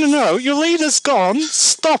 No, your leader's gone!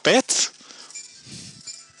 Stop it!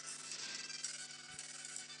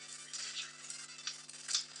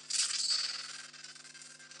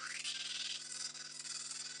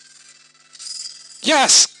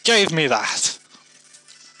 Yes! Gave me that!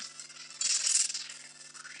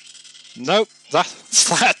 Nope, that's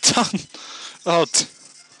that done. Oh,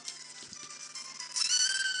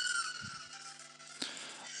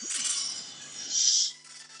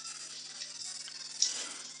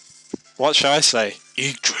 what shall I say?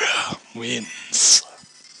 Yggdra wins.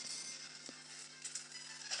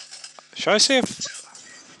 Shall I see if...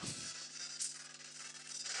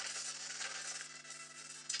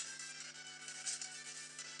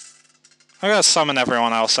 I gotta summon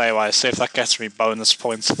everyone else anyway, see if that gets me bonus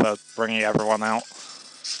points for bringing everyone out.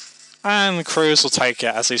 And Cruz will take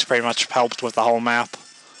it, as he's pretty much helped with the whole map.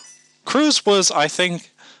 Cruz was, I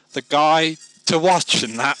think, the guy to watch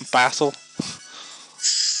in that battle.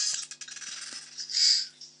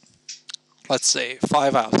 Let's see,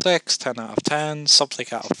 5 out of 6, 10 out of 10, something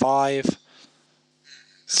out of 5.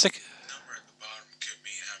 6. Number at the bottom could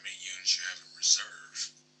mean how many units you have in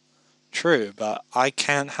reserve. True, but I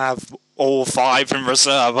can't have all 5 in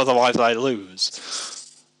reserve, otherwise I lose.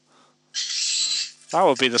 That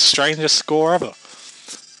would be the strangest score ever.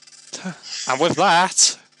 And with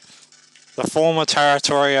that, the former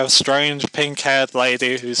territory of strange pink-haired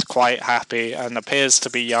lady who's quite happy and appears to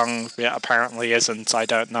be young, yet apparently isn't. I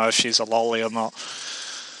don't know if she's a lolly or not.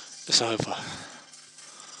 It's over.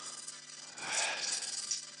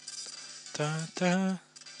 Da, da.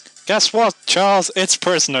 Guess what, Charles? It's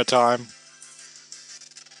prisoner time. Emma,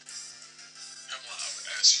 I would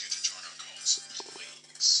ask you to join our cause,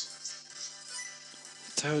 please.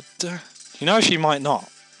 Da, da. You know she might not.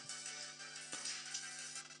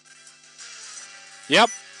 Yep.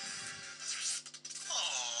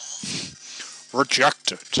 Aww.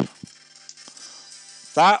 Rejected.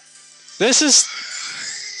 This is...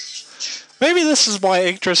 Maybe this is why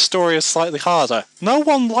Yggdra's story is slightly harder. No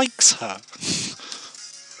one likes her.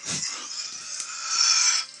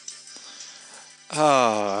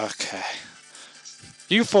 Oh, okay.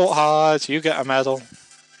 You fought hard, you get a medal.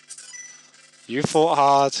 You fought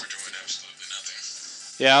hard. We're doing absolutely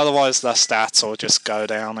nothing. Yeah, otherwise their stats will just go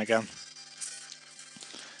down again.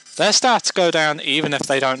 Their stats go down even if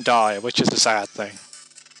they don't die, which is a sad thing.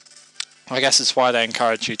 I guess it's why they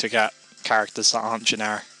encourage you to get characters that aren't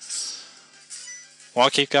generic.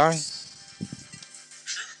 Want to keep going?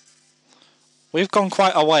 Sure. We've gone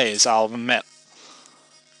quite a ways, I'll admit.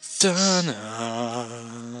 Dun-dun.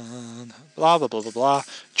 Blah blah blah blah blah.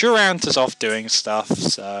 Durant is off doing stuff,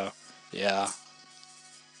 so yeah.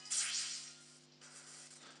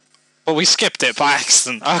 But we skipped it by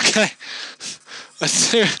accident, okay.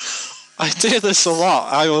 I do this a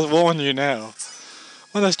lot, I will warn you now.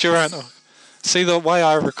 What does Durant... See, the way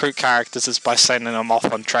I recruit characters is by sending them off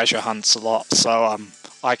on treasure hunts a lot, so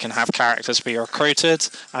I can have characters be recruited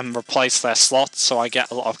and replace their slots, so I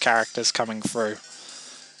get a lot of characters coming through.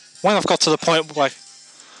 When I've got to the point where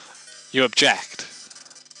you object.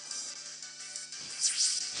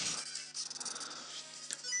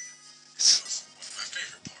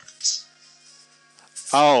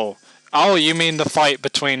 Oh. Oh, you mean the fight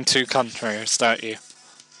between two countries, don't you?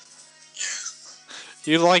 Yeah.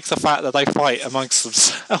 You like the fact that they fight amongst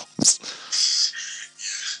themselves.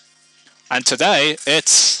 Yeah. And today,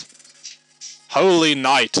 it's Holy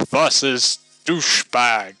Knight versus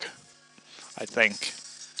Douchebag. I think.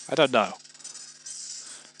 I don't know.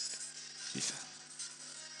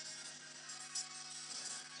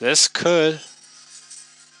 This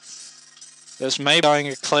may be going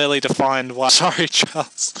a clearly defined way. Sorry,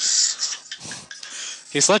 Charles.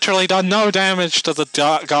 He's literally done no damage to the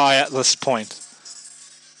guy at this point.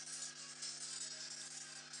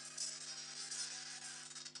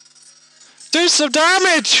 Do some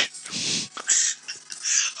damage! I would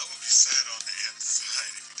be sad on the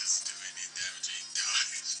inside if he doesn't do any damage and he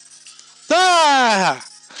dies. Ah!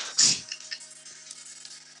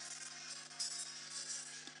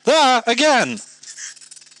 Ah, again!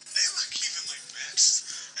 They look evenly matched.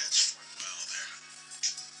 That's for well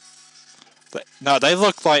there. No, they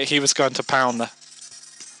looked like he was going to pound the...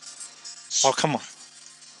 Oh, come on.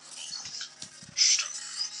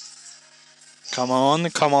 Come on,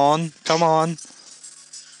 come on, come on.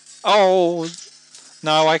 Oh!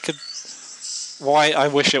 No, I could... Why, I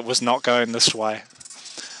wish it was not going this way. Oh,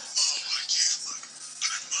 I can't look, but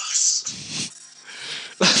I must.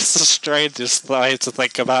 That's the strangest way to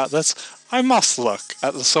think about this. I must look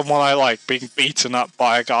at someone I like being beaten up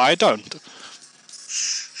by a guy I don't.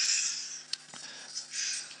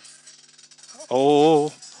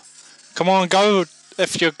 Oh. Come on, go.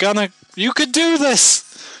 If you're gonna... You could do this!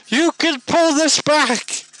 You could pull this back!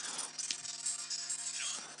 I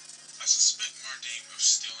suspect Mardine of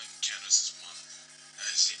stealing Candace's money.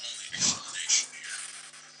 That is the only explanation here.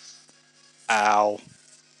 Ow.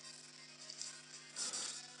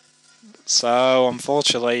 So,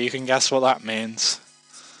 unfortunately, you can guess what that means.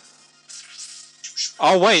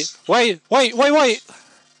 Oh, wait!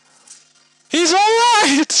 He's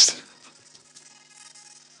alright!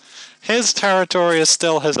 His territory is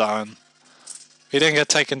still his own. He didn't get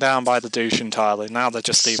taken down by the douche entirely. Now they're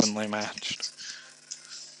just evenly matched.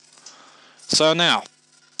 So now,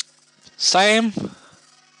 same,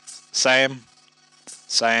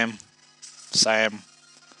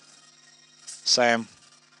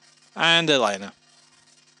 and Elena.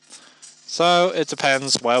 So it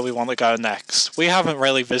depends where we want to go next. We haven't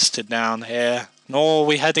really visited down here, nor are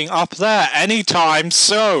we heading up there anytime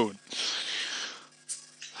soon.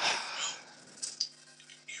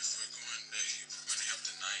 If we're going to help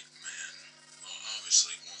the Night Man, we'll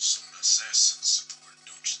obviously want some assassin support,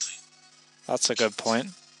 don't you think? That's a good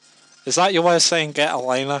point. Is that your way of saying get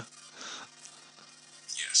Elena?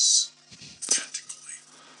 Yes. Tactically.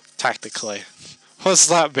 Tactically. What does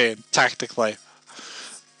that mean, tactically?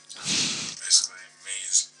 Basically, it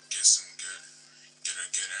means get a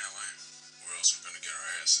good ally, or else we're going to get our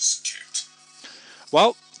asses kicked.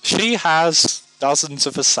 Well, she has dozens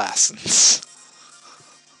of assassins.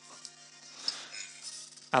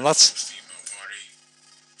 And let's... The female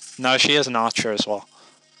party, No, she is an archer as well.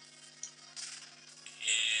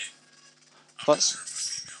 I'll But- consider my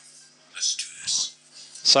female. Let's do this.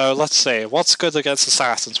 So let's see, what's good against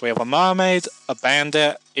assassins? We have a mermaid, a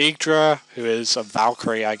bandit, Yggdra, who is a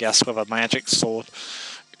Valkyrie, I guess, with a magic sword,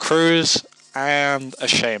 Cruz, and a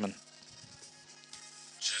shaman. I'm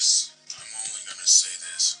only going to say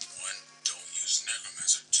this. 1, don't use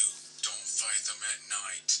necromancer. 2, don't fight them at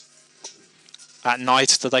night. At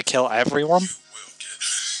night, do they kill everyone? You will get...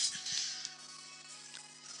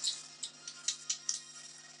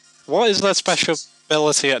 What is their special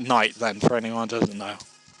ability at night, then, for anyone who doesn't know?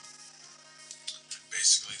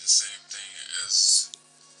 Basically the same thing as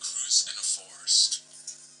cruise in a forest.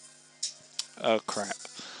 Oh, crap.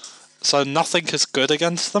 So nothing is good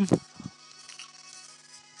against them? Oh,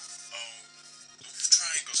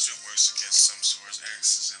 triangle still works against some swords,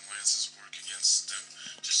 axes and lances work against them.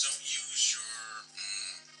 Just don't use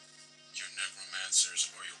your necromancers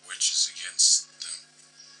or your witches against them.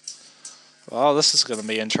 Well, this is going to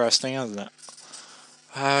be interesting, isn't it?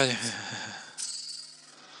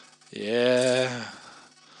 Yeah.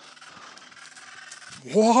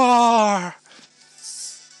 War!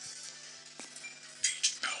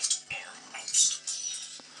 Beat out our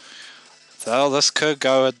obstacles. So this could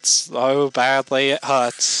go so badly it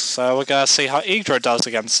hurts. So we're going to see how Yggdra does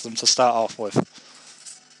against them to start off with.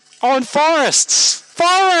 Oh, and forests!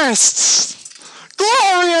 Forests!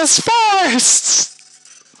 Glorious forests!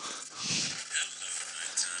 Hello,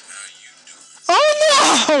 nighttime, how you doing?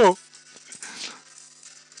 Oh no!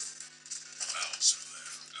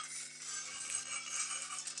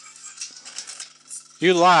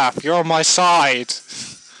 You laugh, you're on my side.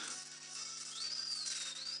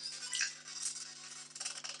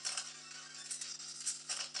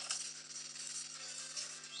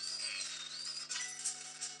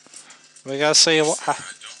 We gotta see what. I don't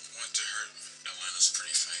want to hurt Atlanta's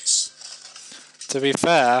pretty face. To be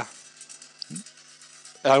fair,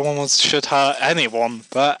 no one should hurt anyone,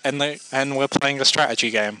 but and we're playing a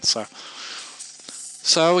strategy game, so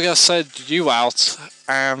we gotta send you out,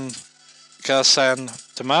 and gotta send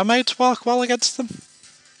the mermaids work well against them.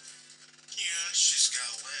 Yeah, she's got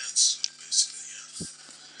a lance, so basically,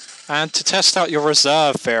 yeah. And to test out your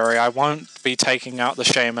reserve theory, I won't be taking out the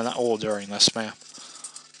shaman at all during this map.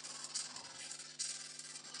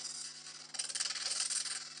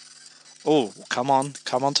 Oh, come on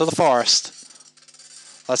to the forest.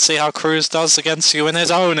 Let's see how Cruz does against you in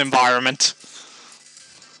his own environment.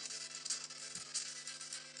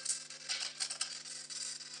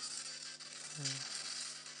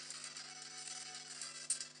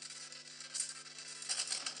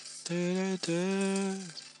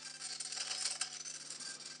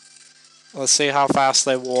 Let's see how fast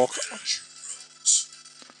they walk.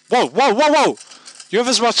 Whoa, whoa, whoa, whoa! You have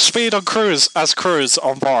as much speed on Cruz as Cruz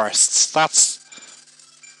on forests. That's...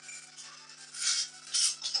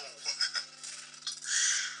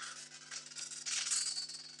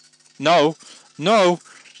 No! No!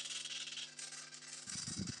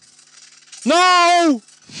 No!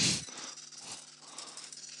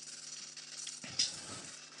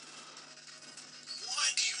 Why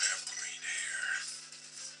do you have green hair?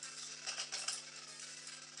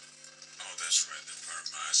 Oh, that's right, the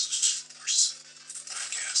Vermises force, I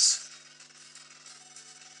guess.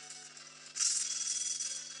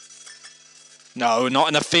 No, not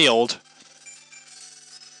in a field.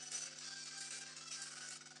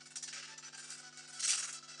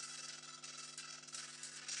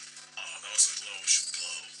 Oh, that was a close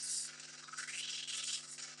blow.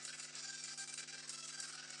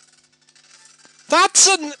 That's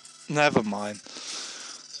a... Never mind.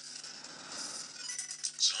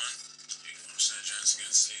 Son, you want to stand a chance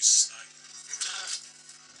against these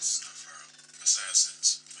snuffer assassins?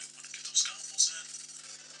 Might want to get those combos in.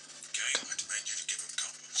 Okay, I demand you to give them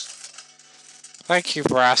combos. Thank you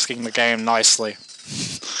for asking the game nicely.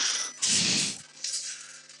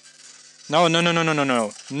 No, no, no, no, no, no,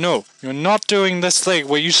 no. No, you're not doing this thing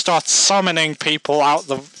where you start summoning people out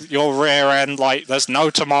your rear end like there's no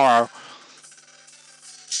tomorrow.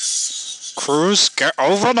 Cruz, get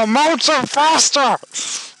over the mountain faster!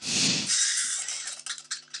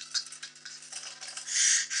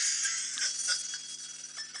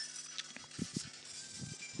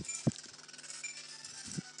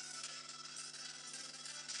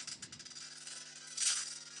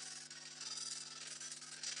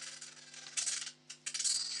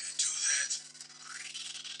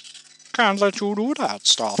 Can't let you do that,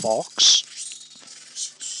 Star Fox.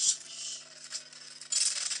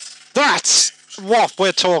 That's what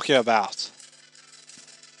we're talking about.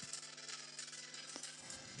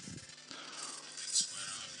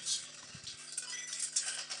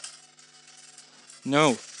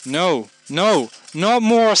 No, no, no, not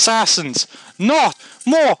more assassins! Not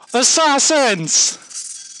more assassins!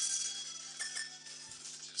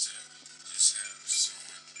 Just have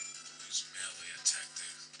someone who's melee attack the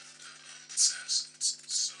assassins,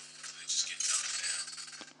 so they just get knocked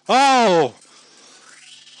down. Oh!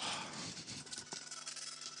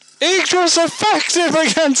 Yggdra's effective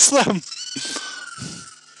against them!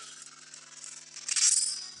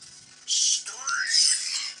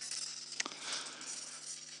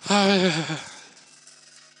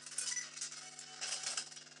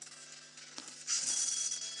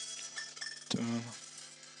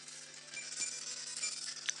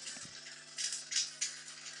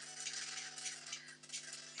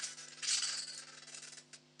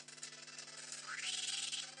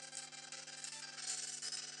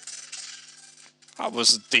 That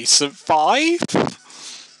was a decent 5.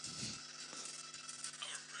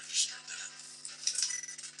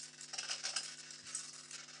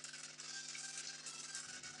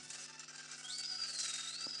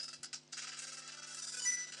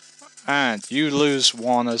 And you lose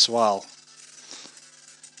 1 as well.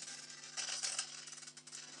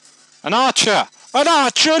 An archer! An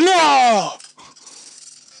archer, no!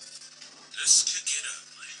 This could get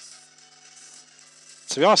ugly.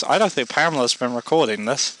 To be honest, I don't think Pamela's been recording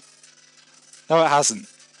this. No, it hasn't.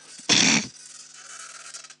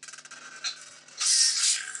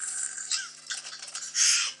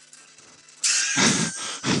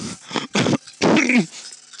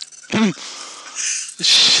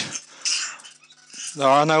 There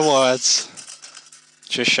are no words.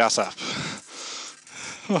 Just shut up.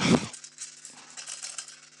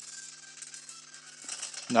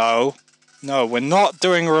 No. No, we're not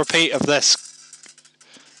doing a repeat of this.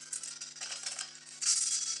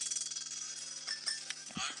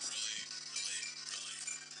 I really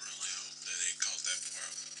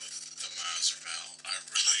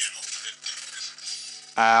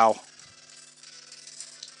Ow.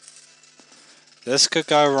 This could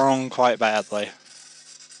go wrong quite badly.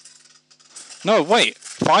 No, wait.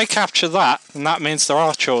 If I capture that, then that means their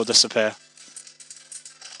archer will disappear.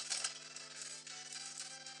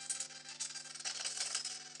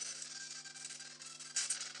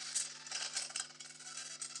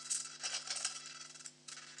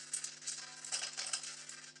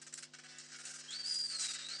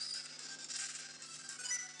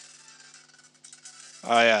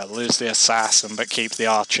 Oh yeah, lose the assassin but keep the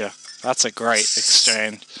archer. That's a great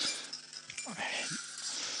exchange.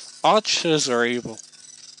 Archers are evil.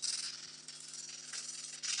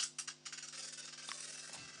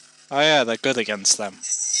 Oh yeah, they're good against them.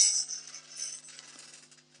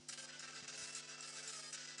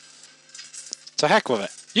 To heck with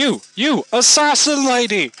it. You, assassin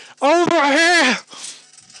lady! Over here!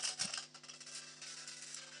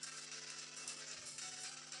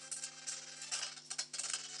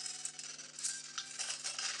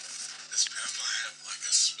 Does Pamela have like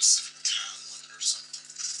a specific time limit or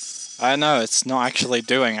something? I know, it's not actually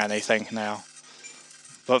doing anything now.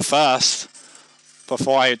 But first,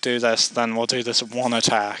 before I do this, then we'll do this one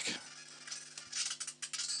attack.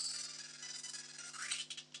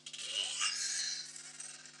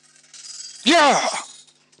 Yeah!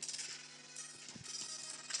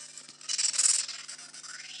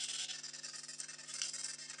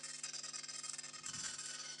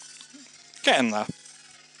 Get in there.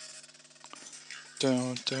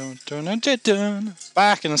 Dun, dun, dun, dun, dun, dun.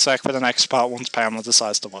 Back in a sec for the next part once Pamela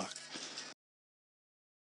decides to work.